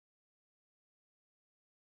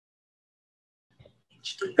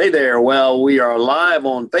Hey there. Well, we are live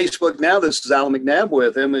on Facebook now. This is Alan McNabb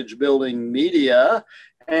with Image Building Media.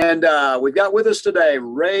 And we've got with us today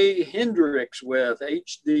Ray Hendricks with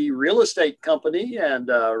HD Real Estate Company. And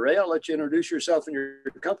Ray, I'll let you introduce yourself and your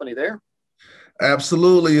company there.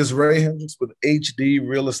 Absolutely. It's Ray Hendricks with HD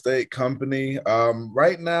Real Estate Company.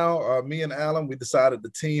 Right now, me and Alan, we decided to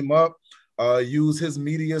team up, use his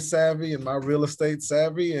media savvy and my real estate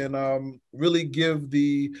savvy, and really give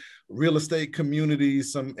the real estate community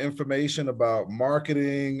some information about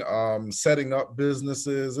marketing, setting up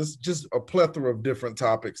businesses. It's just a plethora of different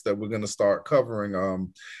topics that we're going to start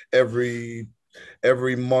covering every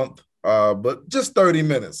month. But just 30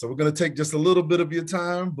 minutes. So we're going to take just a little bit of your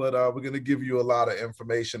time, but we're going to give you a lot of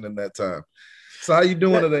information in that time. So how you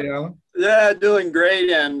doing today, Alan? Yeah, doing great.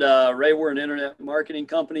 And Ray, we're an internet marketing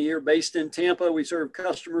company here based in Tampa. We serve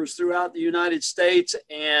customers throughout the United States,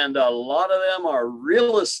 and a lot of them are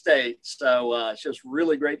real estate. So it's just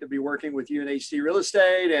really great to be working with you in HD Real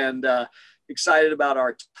Estate, and excited about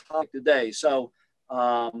our topic today. So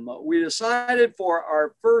we decided for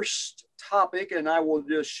our first topic, and I will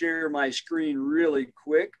just share my screen really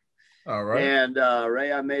quick. All right. And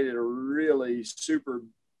Ray, I made it a really super.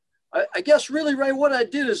 I guess really, Ray, what I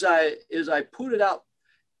did is I put it out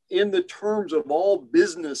in the terms of all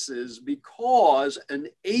businesses, because an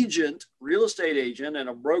agent, real estate agent, and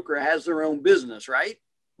a broker has their own business, right?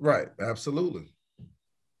 Right. Absolutely.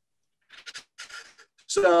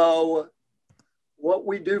 So what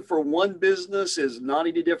we do for one business is not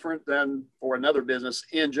any different than for another business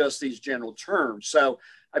in just these general terms. So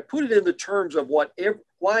I put it in the terms of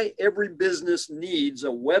why every business needs a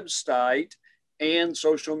website and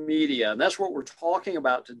social media. And that's what we're talking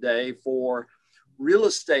about today for real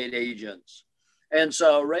estate agents. And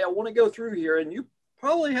so, Ray, I want to go through here, and you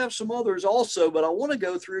probably have some others also, but I want to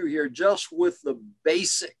go through here just with the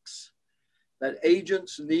basics that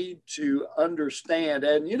agents need to understand.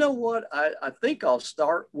 And you know what? I think I'll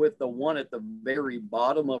start with the one at the very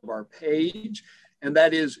bottom of our page, and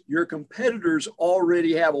that is your competitors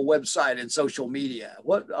already have a website and social media.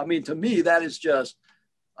 To me, that is just,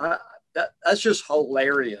 that's just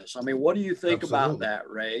hilarious. I mean, what do you think about that,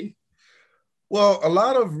 Ray? Well, a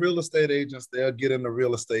lot of real estate agents, they'll get into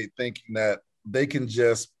real estate thinking that they can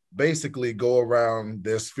just basically go around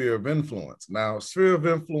their sphere of influence. Now, sphere of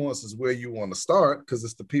influence is where you want to start, because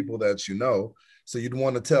it's the people that you know. So you'd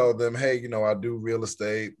want to tell them, hey, I do real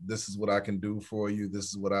estate. This is what I can do for you. This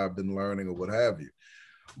is what I've been learning, or what have you.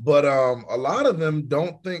 But a lot of them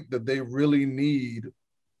don't think that they really need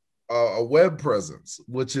a web presence,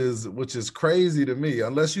 which is crazy to me,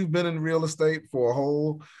 unless you've been in real estate for a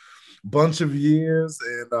whole bunch of years,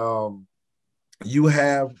 and you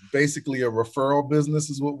have basically a referral business,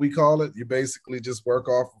 is what we call it. You basically just work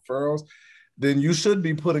off referrals. Then you should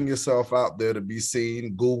be putting yourself out there to be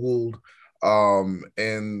seen, Googled,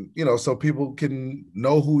 and so people can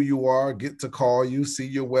know who you are, get to call you, see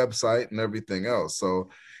your website and everything else. So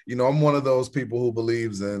I'm one of those people who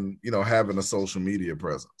believes in having a social media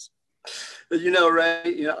presence.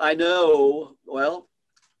 Ray, I know, well,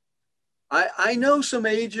 I know some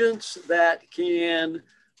agents that can,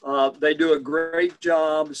 they do a great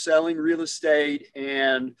job selling real estate,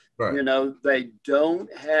 and, right. They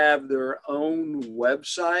don't have their own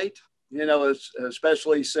website,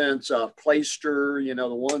 especially since Playster,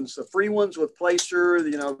 the free ones with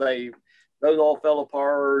Playster, those all fell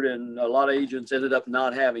apart, and a lot of agents ended up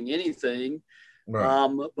not having anything.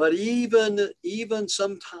 Right. But even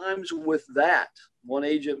sometimes with that, one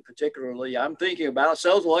agent particularly I'm thinking about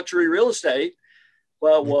sells luxury real estate,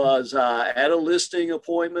 but was at a listing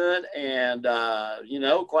appointment, and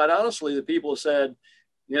quite honestly, the people said,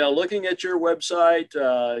 looking at your website,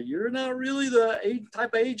 you're not really the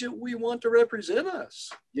type of agent we want to represent us,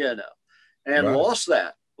 and Right. lost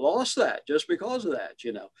that just because of that,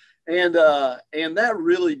 and that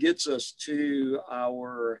really gets us to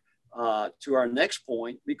our next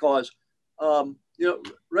point, because,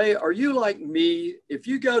 Ray, are you like me? If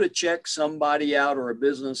you go to check somebody out or a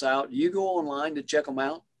business out, do you go online to check them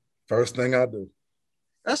out? First thing I do.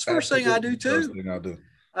 That's the first thing I do too. First thing I do.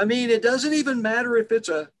 I mean, it doesn't even matter if it's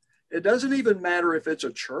a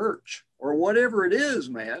church or whatever it is,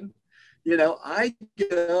 man. I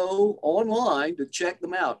go online to check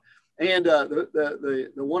them out. And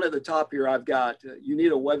the one at the top here, I've got, you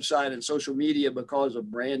need a website and social media because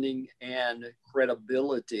of branding and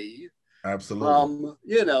credibility. Absolutely.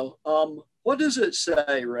 What does it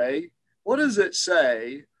say, Ray? What does it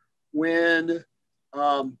say when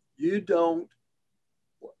you don't?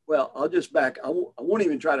 Well, I'll just back. I won't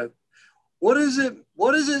even try to. What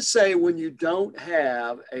does it say when you don't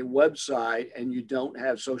have a website and you don't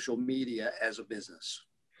have social media as a business?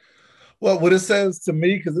 Well, what it says to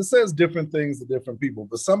me, because it says different things to different people,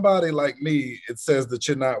 but somebody like me, it says that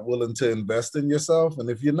you're not willing to invest in yourself. And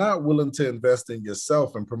if you're not willing to invest in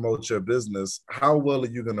yourself and promote your business, how well are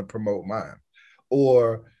you going to promote mine?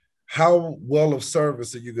 Or how well of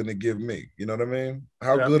service are you going to give me? You know what I mean?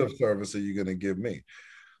 How Yeah. good of service are you going to give me?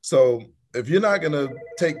 So if you're not going to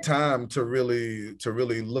take time to really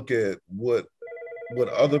look at what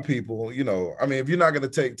other people, I mean, if you're not going to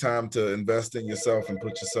take time to invest in yourself and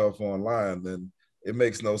put yourself online, then it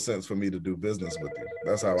makes no sense for me to do business with you.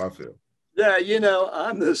 That's how I feel. Yeah,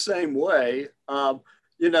 I'm the same way. And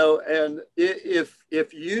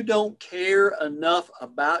if you don't care enough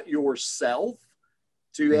about yourself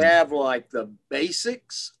to have like the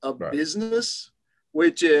basics of Right. business,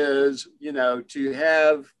 which is, to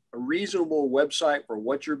have a reasonable website for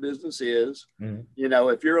what your business is. Mm-hmm.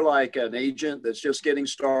 If you're like an agent that's just getting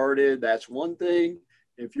started, that's one thing.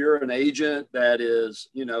 If you're an agent that is,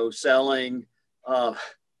 selling, I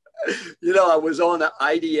was on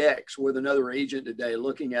IDX with another agent today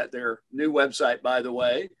looking at their new website, by the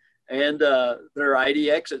way, and their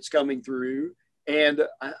IDX that's coming through. And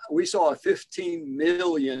we saw a $15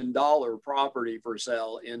 million property for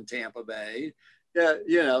sale in Tampa Bay.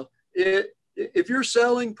 If you're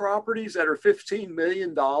selling properties that are $15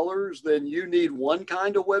 million, then you need one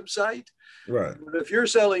kind of website. Right. But if you're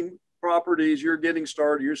selling properties, you're getting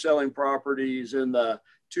started, you're selling properties in the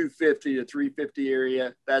 250 to 350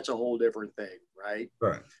 area, that's a whole different thing, right?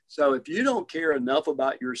 Right. So if you don't care enough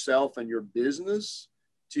about yourself and your business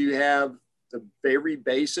to have the very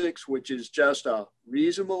basics, which is just a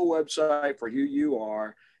reasonable website for who you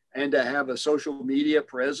are, and to have a social media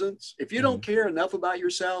presence. If you don't care enough about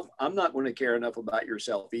yourself, I'm not going to care enough about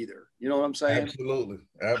yourself either. You know what I'm saying? Absolutely.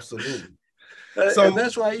 Absolutely. So and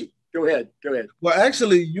that's why, go ahead. Well,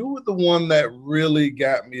 actually, you were the one that really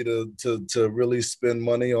got me to really spend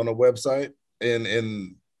money on a website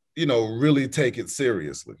and really take it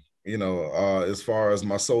seriously. As far as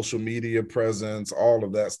my social media presence, all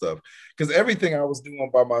of that stuff. Because everything I was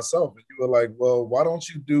doing by myself, and you were like, well, why don't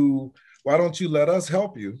you let us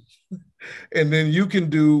help you? And then you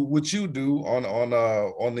can do what you do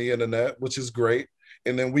on the internet, which is great.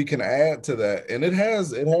 And then we can add to that. And it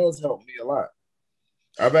has helped me a lot.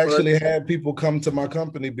 I've actually had people come to my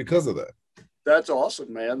company because of that. That's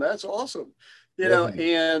awesome, man. That's awesome.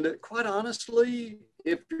 And quite honestly,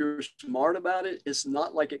 if you're smart about it, it's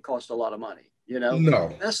not like it costs a lot of money.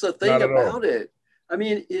 No, that's the thing about it. I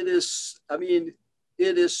mean, it is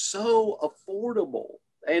so affordable,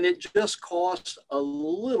 and it just costs a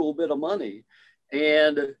little bit of money.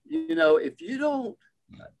 And, if you don't,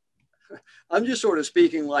 I'm just sort of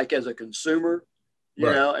speaking like as a consumer,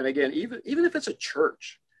 and again, even if it's a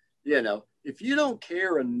church, if you don't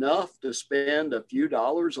care enough to spend a few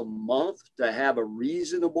dollars a month to have a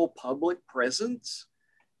reasonable public presence,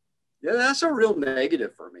 that's a real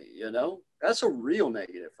negative for me, that's a real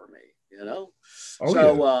negative for me,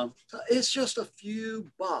 it's just a few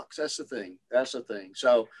bucks. That's the thing.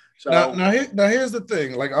 So now here's the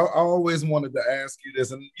thing. Like I always wanted to ask you this,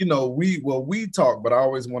 and we talk, but I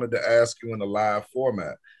always wanted to ask you in a live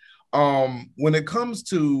format. When it comes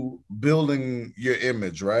to building your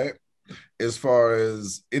image, right? As far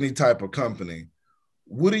as any type of company,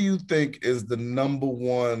 what do you think is the number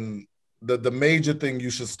one, the major thing you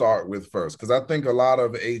should start with first? Because I think a lot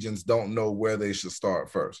of agents don't know where they should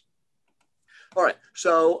start first. All right.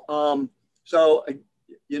 So, I'm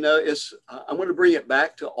going to bring it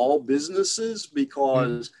back to all businesses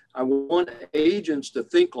because I want agents to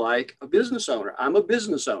think like a business owner. I'm a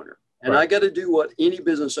business owner, and I got to do what any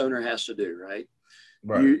business owner has to do, right?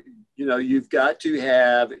 Right. You've got to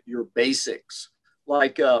have your basics.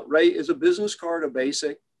 Like Ray, is a business card a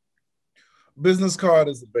basic? Business card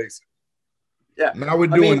is a basic. Yeah. Now we're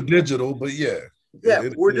doing digital, but yeah. Yeah,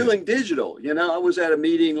 we're doing digital. I was at a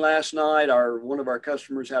meeting last night. One of our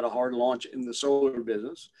customers had a hard launch in the solar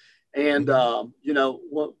business, and I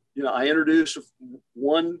introduced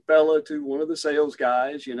one fella to one of the sales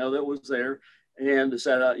guys, that was there, and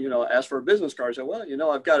said, asked for a business card. I said,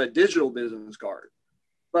 well, I've got a digital business card,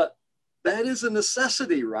 but that is a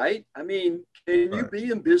necessity, right? I mean, can you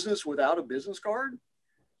be in business without a business card?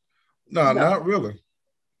 No, not really.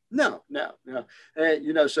 No.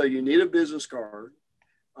 So you need a business card.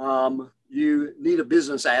 You need a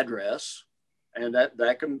business address, and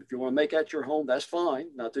that can, if you want to make that your home, that's fine.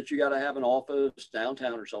 Not that you got to have an office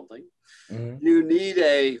downtown or something. Mm-hmm. You need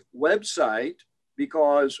a website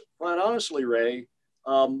because, quite honestly, Ray,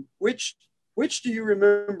 which do you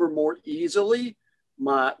remember more easily?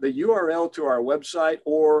 the URL to our website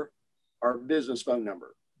or our business phone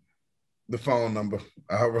number? The phone number.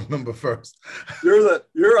 I'll remember first.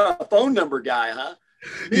 You're a phone number guy, huh?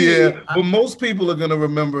 Yeah, but most people are gonna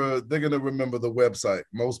remember. They're gonna remember the website.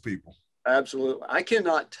 Most people. Absolutely. I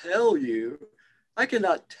cannot tell you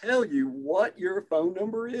what your phone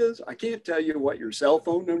number is. I can't tell you what your cell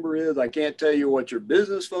phone number is. I can't tell you what your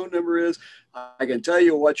business phone number is. I can tell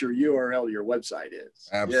you what your URL, your website is.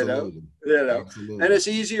 Absolutely. Absolutely. And it's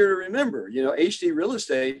easier to remember. HD Real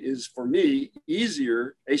Estate is, for me,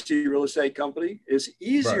 easier. HD Real Estate Company is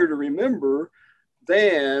easier to remember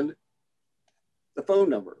than the phone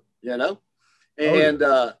number, and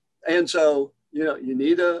so, you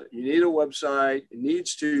need a website. It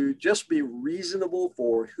needs to just be reasonable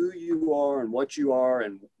for who you are and what you are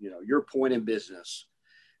and, your point in business.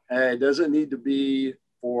 And it doesn't need to be,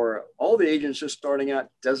 for all the agents just starting out,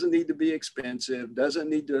 doesn't need to be expensive, doesn't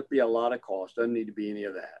need to be a lot of cost, doesn't need to be any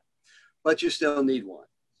of that, but you still need one.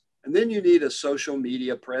 And then you need a social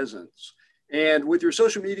media presence. And with your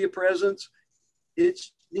social media presence, it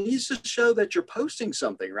needs to show that you're posting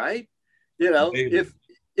something, right?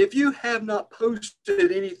 If you have not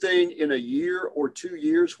posted anything in a year or 2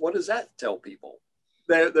 years, what does that tell people?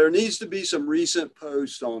 There needs to be some recent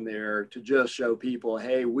posts on there to just show people,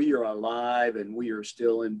 hey, we are alive and we are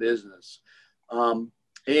still in business.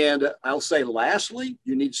 And I'll say, lastly,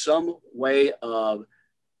 you need some way of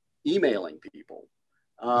emailing people.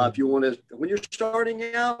 If you want to, when you're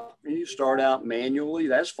starting out, you start out manually,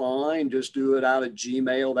 that's fine. Just do it out of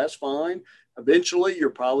Gmail, that's fine. Eventually,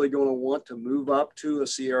 you're probably going to want to move up to a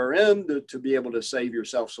CRM to be able to save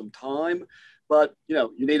yourself some time. But,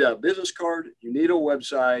 you need a business card, you need a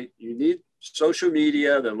website, you need social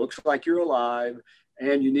media that looks like you're alive,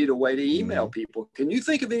 and you need a way to email people. Can you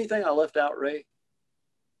think of anything I left out, Ray?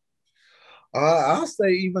 I'll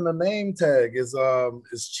say even a name tag is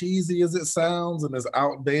as cheesy as it sounds and as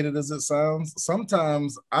outdated as it sounds.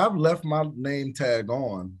 Sometimes I've left my name tag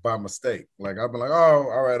on by mistake. Like I've been like, oh,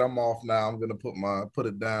 all right, I'm off now. I'm gonna put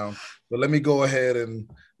it down. But let me go ahead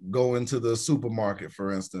and go into the supermarket,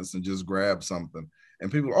 for instance, and just grab something.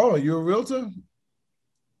 And people, oh, you're a realtor?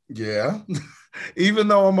 Yeah. Even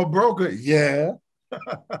though I'm a broker, yeah,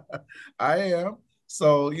 I am.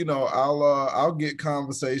 So, I'll get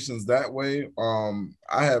conversations that way.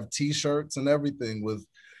 I have T-shirts and everything with,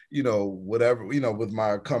 whatever, with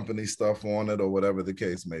my company stuff on it or whatever the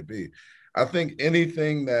case may be. I think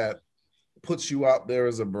anything that puts you out there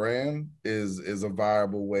as a brand is a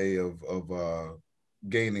viable way of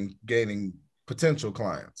gaining potential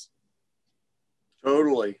clients.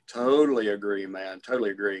 Totally agree, man.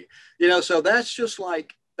 Totally agree. So that's just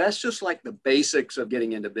like the basics of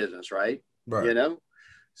getting into business, right? Right.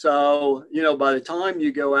 So, by the time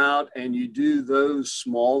you go out and you do those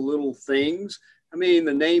small little things, I mean,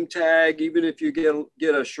 the name tag, even if you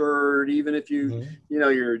get a shirt, even if you,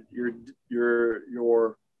 your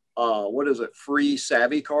what is it? Free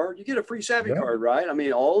Savvy card. You get a free Savvy card, right? I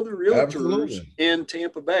mean, all the realtors in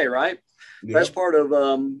Tampa Bay, right? Yep. That's part of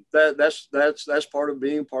that's part of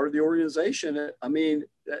being part of the organization. I mean,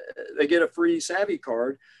 they get a free Savvy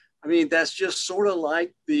card. I mean, that's just sort of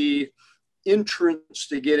like the entrance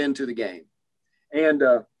to get into the game. And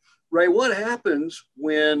Ray, what happens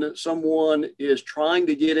when someone is trying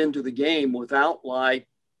to get into the game without like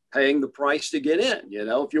paying the price to get in?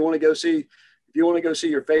 If you want to go see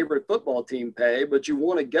your favorite football team play, but you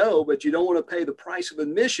want to go, but you don't want to pay the price of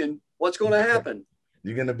admission, what's going to happen?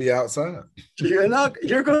 You're going to be outside. You're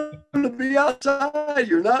going to be outside.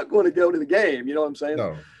 You're not going to go to the game. You know what I'm saying?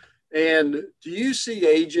 No. And do you see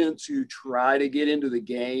agents who try to get into the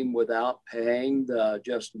game without paying the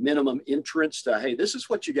just minimum entrance to, hey, this is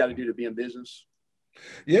what you got to do to be in business?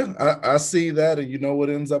 Yeah, I see that. And you know what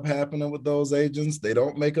ends up happening with those agents? They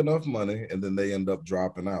don't make enough money and then they end up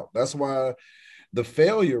dropping out. That's why the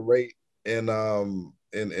failure rate in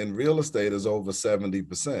real estate is over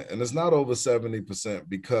 70%. And it's not over 70%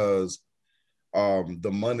 because the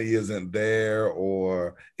money isn't there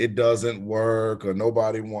or it doesn't work or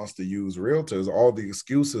nobody wants to use realtors. All the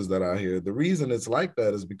excuses that I hear. The reason it's like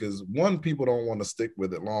that is because, one, people don't want to stick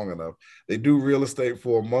with it long enough. They do real estate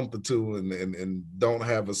for a month or two and don't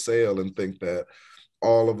have a sale and think that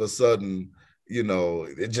all of a sudden,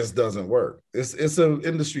 it just doesn't work. It's an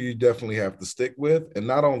industry you definitely have to stick with, and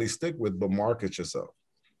not only stick with, but market yourself.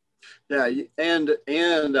 Yeah. And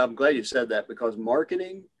I'm glad you said that, because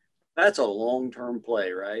marketing, that's a long-term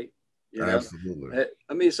play, right? Absolutely.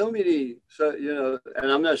 I mean,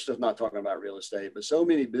 and I'm just not talking about real estate, but so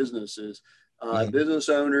many businesses, business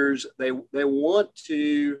owners, they want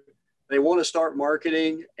to they want to start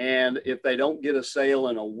marketing. And if they don't get a sale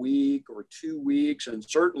in a week or 2 weeks, and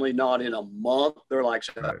certainly not in a month, they're like,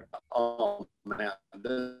 Right. oh man,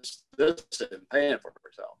 this isn't paying for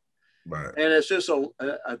itself. Right. And it's just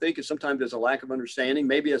I think it's sometimes there's a lack of understanding.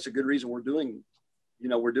 Maybe that's a good reason we're doing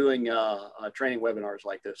training webinars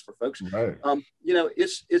like this for folks. Right.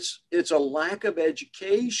 It's a lack of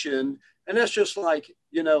education. And that's just like,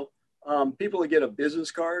 people that get a business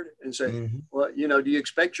card and say, Mm-hmm. well, do you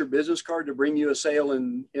expect your business card to bring you a sale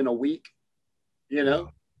in a week? No.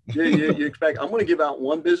 You expect, I'm going to give out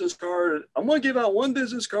one business card. I'm going to give out one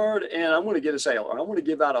business card and I'm going to get a sale, or I'm going to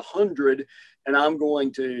give out 100 and I'm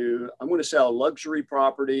going to sell a luxury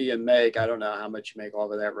property and make, I don't know how much you make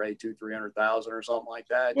off of that, Ray, 200,000-300,000 or something like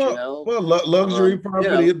that. Well, luxury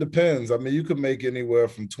property, it depends. I mean, you could make anywhere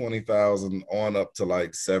from 20,000 on up to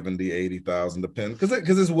like 70, 80,000, depends.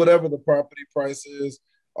 Because it's whatever the property price is,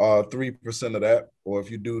 3% of that, or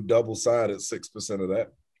if you do double sided, 6% of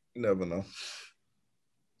that. You never know.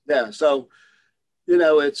 Yeah. So,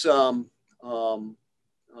 it's,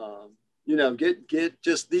 get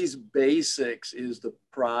just these basics is the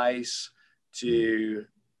price to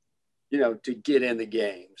get in the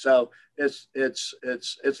game. So it's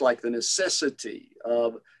like the necessity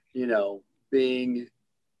of, being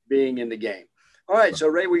in the game. All right. So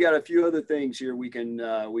Ray, we got a few other things here we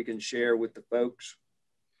can share with the folks.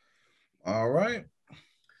 All right.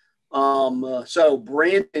 So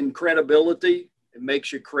brand and credibility. It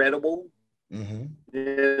makes you credible. Mm-hmm.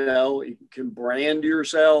 You can brand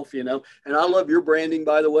yourself, and I love your branding,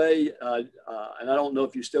 by the way. And I don't know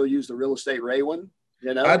if you still use the Real Estate Ray one,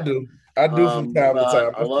 I do from time to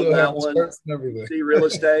time. I love that one. And everything. See Real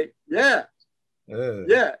Estate. Yeah.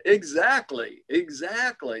 Yeah, exactly.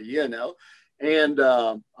 And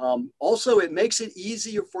also it makes it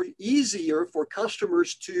easier for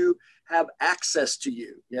customers to have access to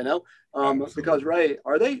you, because Ray,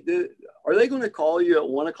 are they going to call you at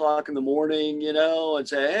 1 o'clock in the morning, and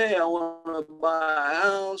say, hey, I want to buy a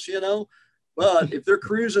house, but if they're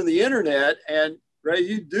cruising the internet and Ray,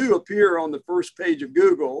 you do appear on the first page of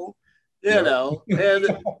Google, and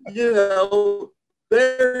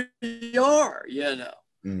there you are,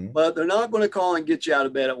 Mm-hmm. But they're not going to call and get you out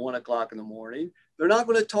of bed at 1 o'clock in the morning. They're not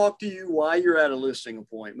going to talk to you while you're at a listing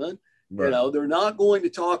appointment. Right. They're not going to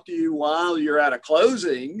talk to you while you're at a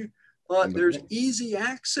closing, but there's easy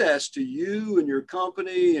access to you and your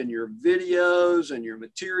company and your videos and your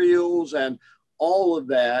materials and all of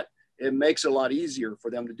that. It makes it a lot easier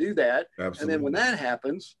for them to do that. Absolutely. And then when that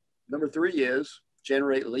happens, number 3 is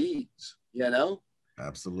generate leads,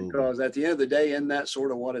 Absolutely. Because at the end of the day, isn't that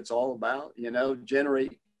sort of what it's all about?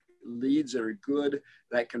 Generate leads that are good,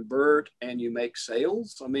 that convert, and you make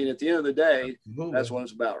sales. I mean, at the end of the day, Absolutely. That's what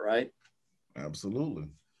it's about, right? Absolutely.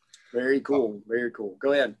 Very cool. Very cool.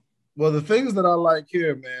 Go ahead. Well, the things that I like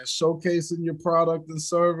here, man, showcasing your product and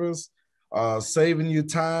service, saving you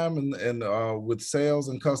time and with sales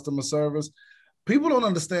and customer service. People don't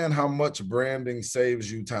understand how much branding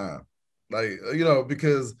saves you time. Like,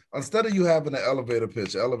 because instead of you having an elevator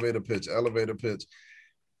pitch,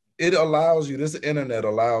 it allows you, this internet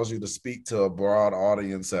allows you to speak to a broad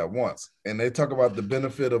audience at once. And they talk about the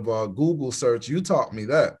benefit of Google search. You taught me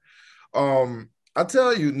that. I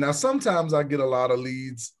tell you, now, sometimes I get a lot of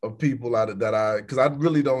leads of people because I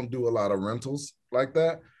really don't do a lot of rentals like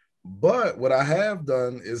that. But what I have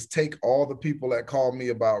done is take all the people that call me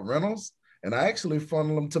about rentals, and I actually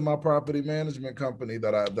funnel them to my property management company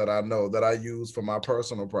that I use for my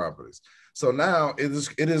personal properties. So now it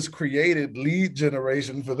is created lead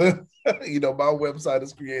generation for them. My website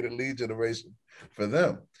has created lead generation for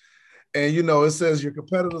them. And, it says your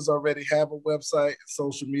competitors already have a website,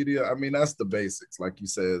 social media. I mean, that's the basics, like you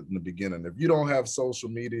said in the beginning. If you don't have social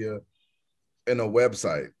media and a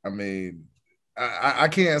website, I mean, I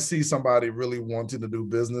can't see somebody really wanting to do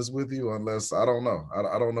business with you unless, I don't know.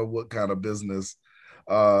 I don't know what kind of business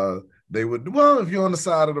they would. Well, if you're on the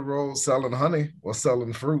side of the road selling honey or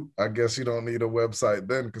selling fruit, I guess you don't need a website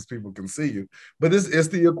then because people can see you. But it's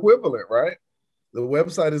the equivalent, right? The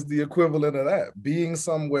website is the equivalent of that, being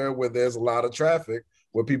somewhere where there's a lot of traffic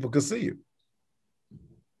where people can see you.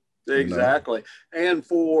 Exactly. And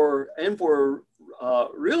for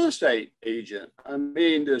real estate agent, I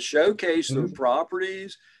mean, to showcase their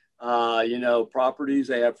properties, properties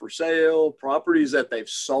they have for sale, properties that they've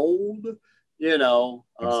sold,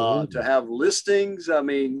 to have listings. I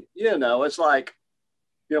mean, it's like,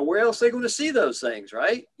 where else are they going to see those things,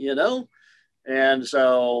 right? And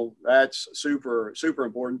so that's super, super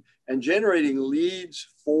important. And generating leads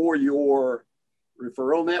for your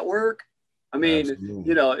referral network. I mean,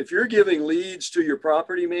 Absolutely. If you're giving leads to your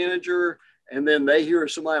property manager and then they hear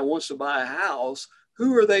somebody wants to buy a house,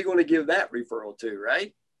 who are they going to give that referral to,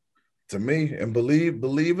 right? To me, and believe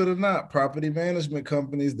it or not, property management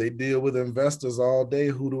companies, they deal with investors all day.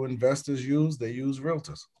 Who do investors use? They use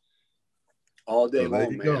realtors. All day So there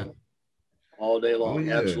long, you man. go. All day Oh, long.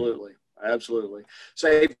 yeah. Absolutely. Absolutely.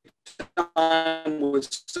 Save time with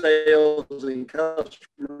sales and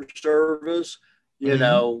customer service. You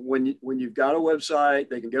know, when you've got a website,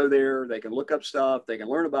 they can go there, they can look up stuff, they can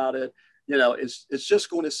learn about it. You know, it's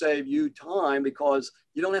just going to save you time because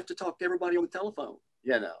you don't have to talk to everybody on the telephone,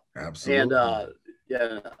 you know. Absolutely. And you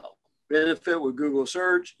know, benefit with Google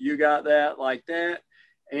search, you got that like that.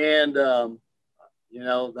 And you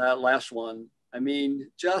know, that last one, I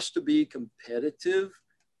mean, just to be competitive,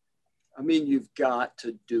 I mean, you've got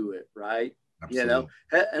to do it, right? Absolutely. You know,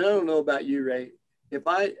 and I don't know about you, Ray.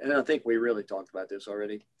 And I think we really talked about this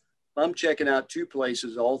already. If I'm checking out two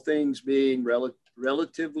places, all things being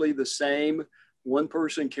relatively the same, one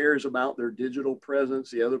person cares about their digital presence,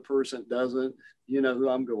 the other person doesn't, you know who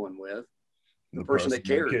I'm going with. The person that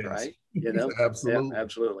cares, right? You know? Absolutely. Yeah,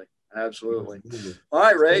 absolutely. Absolutely. All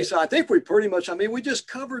right, Ray. So I think we pretty much, I mean, we just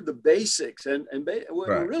covered the basics and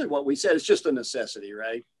really what we said is just a necessity,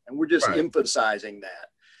 right? And we're just emphasizing that.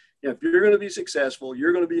 You know, if you're going to be successful,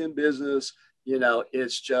 you're going to be in business, you know,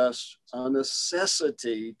 it's just a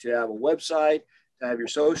necessity to have a website, to have your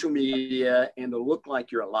social media, and to look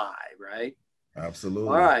like you're alive, right? Absolutely.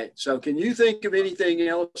 All right. So can you think of anything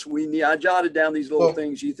else we need? I jotted down these little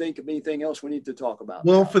things. You think of anything else we need to talk about?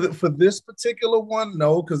 Well, for this particular one,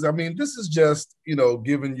 no, because I mean, this is just, you know,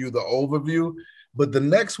 giving you the overview. But the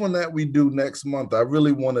next one that we do next month, I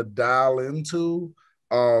really want to dial into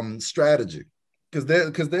strategy.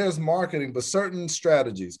 Because there's marketing, but certain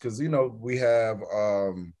strategies, because, you know, we have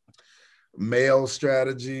mail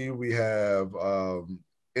strategy, we have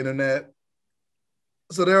internet.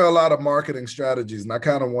 So there are a lot of marketing strategies, and I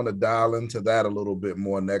kind of want to dial into that a little bit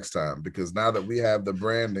more next time, because now that we have the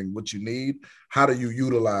branding, what you need, how do you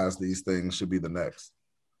utilize these things should be the next.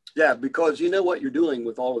 Yeah, because you know what you're doing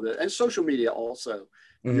with all of it, and social media also.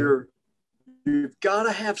 You've got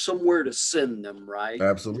to have somewhere to send them, right?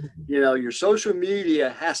 Absolutely. You know, your social media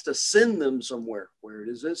has to send them somewhere. Where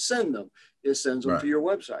does it send them? It sends them to your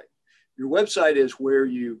website. Your website is where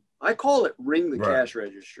I call it ring the cash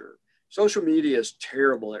register. Social media is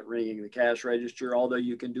terrible at ringing the cash register, although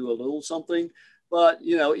you can do a little something. But,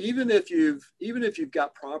 you know, even if you've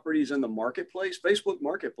got properties in the marketplace, Facebook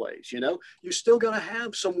marketplace, you know, you still got to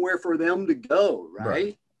have somewhere for them to go,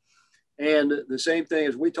 right? And the same thing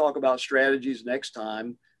as we talk about strategies next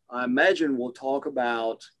time, I imagine we'll talk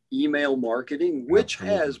about email marketing, which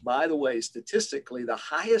has, by the way, statistically the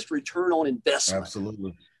highest return on investment.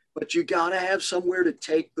 Absolutely. But you got to have somewhere to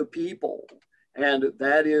take the people. And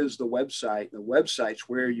that is the website. The website's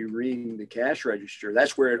where you ring the cash register.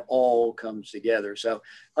 That's where it all comes together. So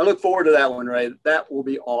I look forward to that one, Ray. That will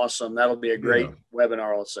be awesome. That'll be a great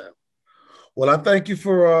webinar also. Well, I thank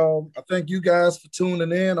you guys for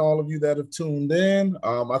tuning in, all of you that have tuned in.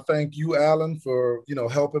 I thank you, Alan, for, you know,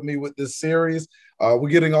 helping me with this series. We're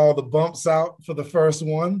getting all the bumps out for the first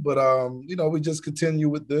one, but, you know, we just continue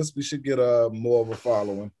with this. We should get more of a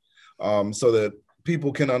following so that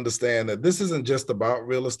people can understand that this isn't just about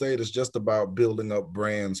real estate. It's just about building up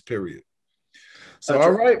brands, period. So,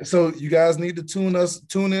 all right. So you guys need to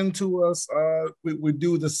tune into us. We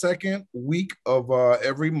do the second week of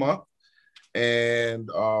every month. And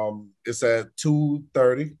it's at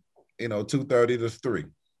 2:30, 2:30 to 3.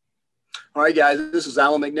 All right, guys, this is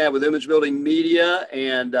Alan McNabb with Image Building Media,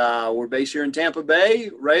 and we're based here in Tampa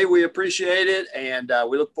Bay. Ray, we appreciate it, and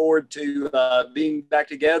we look forward to being back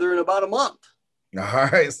together in about a month. All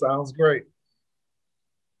right, sounds great.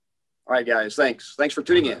 All right, guys, thanks for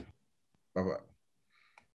tuning in. Bye-bye.